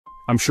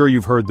I'm sure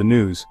you've heard the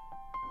news.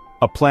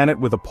 A planet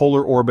with a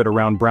polar orbit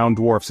around brown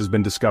dwarfs has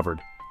been discovered.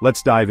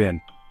 Let's dive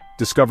in.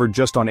 Discovered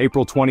just on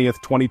April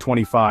 20th,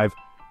 2025,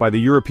 by the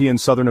European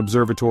Southern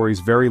Observatory's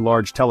Very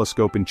Large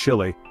Telescope in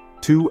Chile,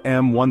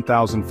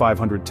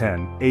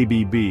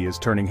 2M1510 ABB is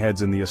turning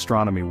heads in the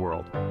astronomy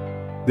world.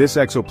 This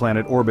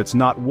exoplanet orbits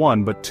not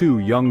one but two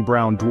young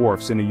brown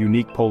dwarfs in a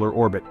unique polar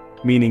orbit,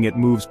 meaning it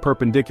moves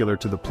perpendicular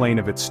to the plane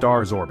of its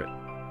star's orbit.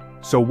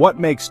 So what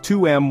makes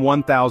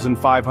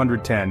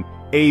 2M1510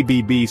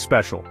 ABB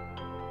special?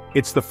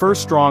 It's the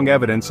first strong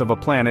evidence of a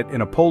planet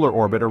in a polar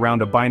orbit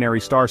around a binary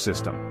star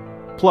system.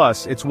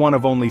 Plus, it's one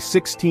of only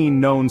 16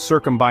 known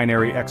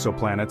circumbinary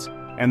exoplanets,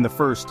 and the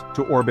first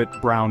to orbit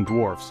brown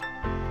dwarfs.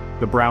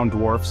 The brown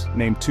dwarfs,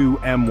 named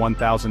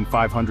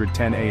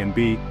 2M1510 A and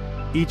B,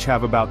 each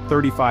have about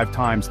 35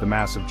 times the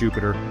mass of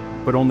Jupiter,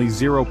 but only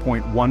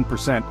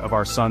 0.1% of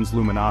our Sun's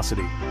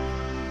luminosity.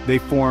 They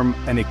form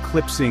an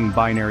eclipsing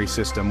binary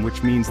system,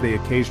 which means they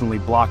occasionally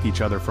block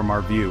each other from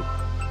our view.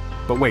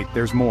 But wait,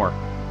 there's more.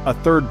 A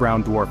third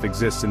brown dwarf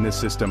exists in this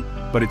system,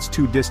 but it's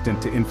too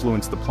distant to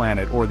influence the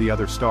planet or the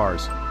other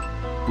stars.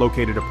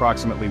 Located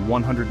approximately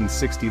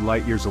 160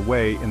 light-years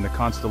away in the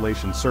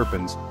constellation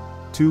Serpens,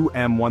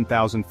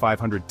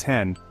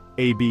 2M1510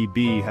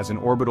 ABB has an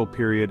orbital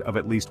period of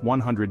at least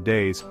 100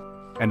 days,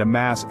 and a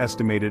mass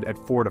estimated at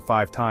 4 to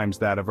 5 times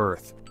that of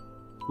Earth.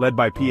 Led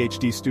by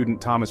PhD student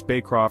Thomas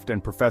Baycroft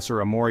and Professor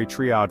Amaury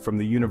Triad from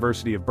the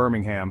University of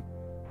Birmingham,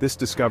 this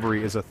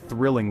discovery is a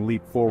thrilling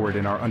leap forward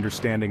in our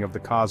understanding of the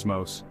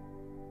cosmos.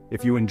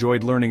 If you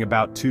enjoyed learning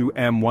about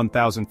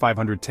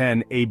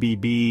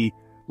 2M1510 ABB,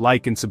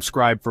 like and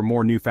subscribe for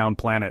more newfound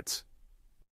planets.